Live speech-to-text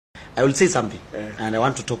I will say something, and I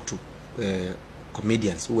want to talk to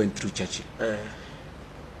comedians who went through Churchill.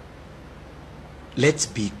 Let's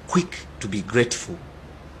be quick to be grateful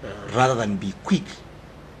rather than be quick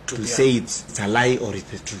to say it's a lie or it's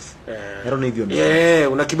the truth. I don't know if you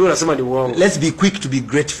understand. Let's be quick to be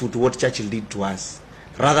grateful to what Churchill did to us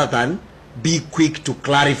rather than be quick to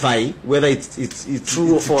clarify whether it's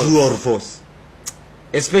true or false.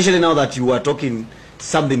 Especially now that you are talking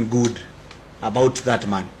something good about that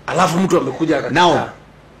man. Now,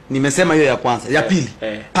 nimesema hiyo ya kwanza. Ya pili,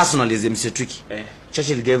 personally as Mr. Tricky,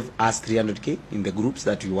 Churchill gave us 300k in the groups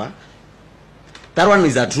that we were. That one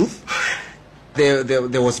is a truth.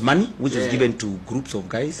 There was money which was given to groups of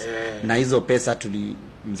guys. Na hizo pesa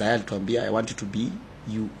mzaya alituambia, I want you to be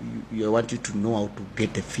I want you to know how to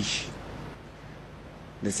get the fish.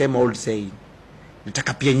 The same old saying,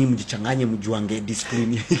 nataka pia nyinyi mjichanganye mjuange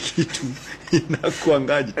discipline kitu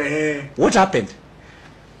inakuangaje. What happened?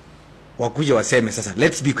 Wakuja waseme sasa,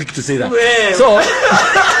 let's be quick to say that. So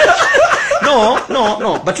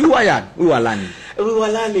no, but we were young, we were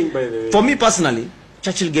learning by the way. For me personally,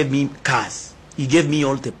 Churchill gave me cars, he gave me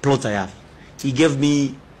all the plots I have, he gave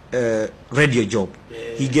me radio job,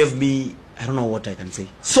 he gave me, I don't know what I can say,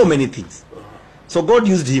 so many things. So God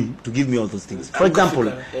used him to give me all those things. For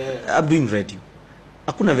example, I'm doing radio.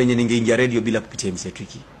 Hakuna venye ningeingia radio bila kupitia MC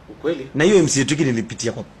Tricky. Ukweli? Na hiyo MC Tricky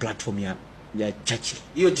nilipitia kwa platform ya Churchill.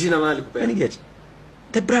 Hiyo jina mali kupenda.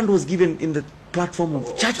 The brand was given in the platform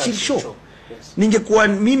of Churchill show. Yes. Ningekuwa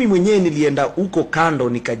mimi mwenyewe nilienda huko kando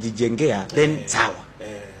nikajijengea, then sawa.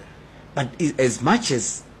 But as much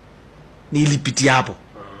as nilipitia hapo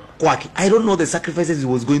kwake, I don't know the sacrifices he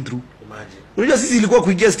was going through. Imagine. Unajua sisi ilikuwa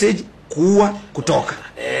kuingia stage kuua kutoka.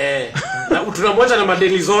 Na tunamwacha na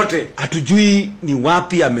madeni zote. Hatujui ni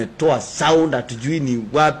wapi ametoa sound, hatujui ni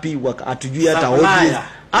wapi, hatujui hata audience.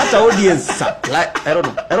 Hata audience supply. I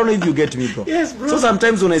don't know if you get me, bro. Yes, bro. So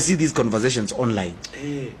sometimes when I see these conversations online,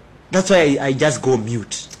 that's why I just go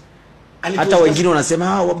mute. Hata wengine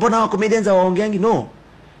wanasema, mbona wa comedians hawaongeangi? No.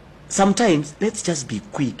 Sometimes let's just be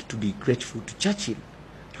quick to be grateful to Churchill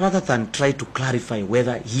rather than try to clarify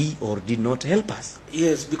whether he or did not help us.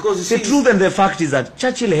 Yes, because you see, the truth and the fact is that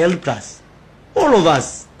Churchill helped us. All of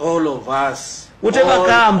us. All of us. Whatever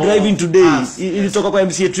car I'm driving today, it's talk about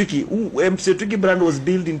MC Tricky. MC Tricky brand was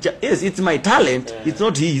built in yes, it's my talent. It's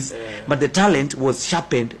not his, but the talent was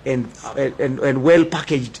sharpened and well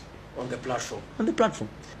packaged on the platform. On the platform.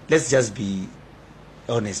 Let's just be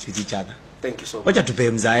honest with each other. Thank you so much. Wacha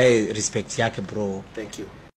tupe mzae respect yake, bro. Thank you.